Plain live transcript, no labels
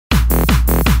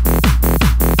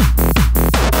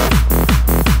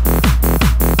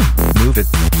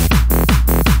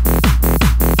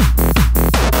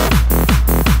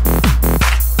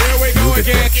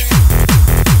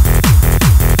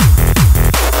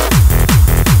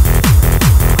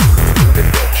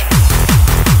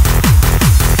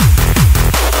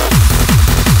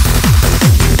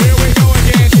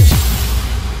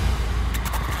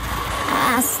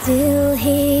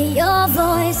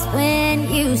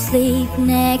sleep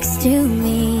next to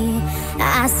me,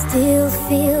 I still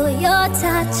feel your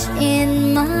touch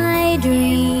in my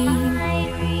dream.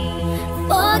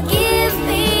 Forgive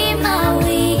me my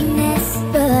weakness,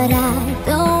 but I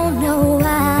don't know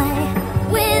why.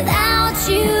 Without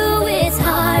you it's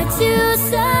hard to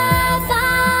survive.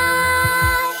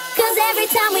 'Cause every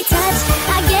time we touch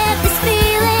I get this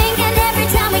feeling, and every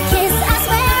time we kiss I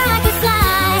swear I could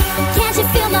fly. Can't you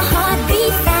feel my heart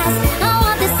beat fast? I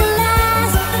want this to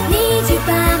last, need you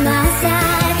by my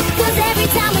side. 'Cause every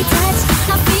time we touch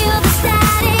I feel the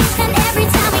static, and every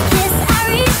time we kiss I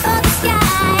reach for the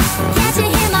sky. Can't you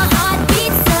hear my heart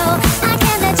beat so I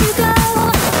can't let you go?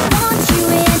 Want you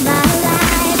in my life.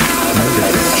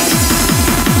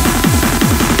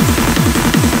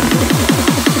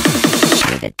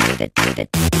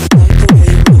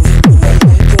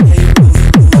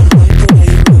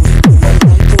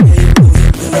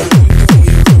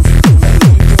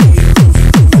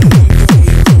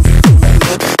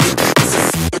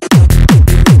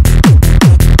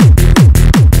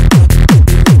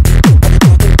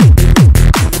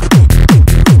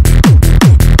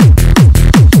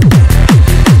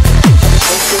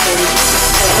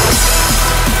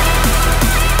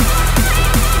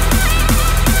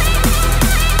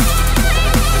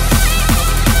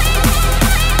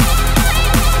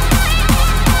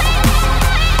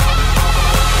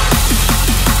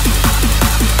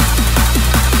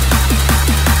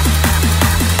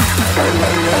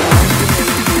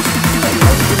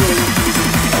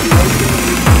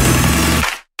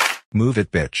 Move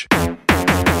it, bitch.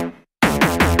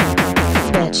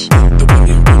 Bitch.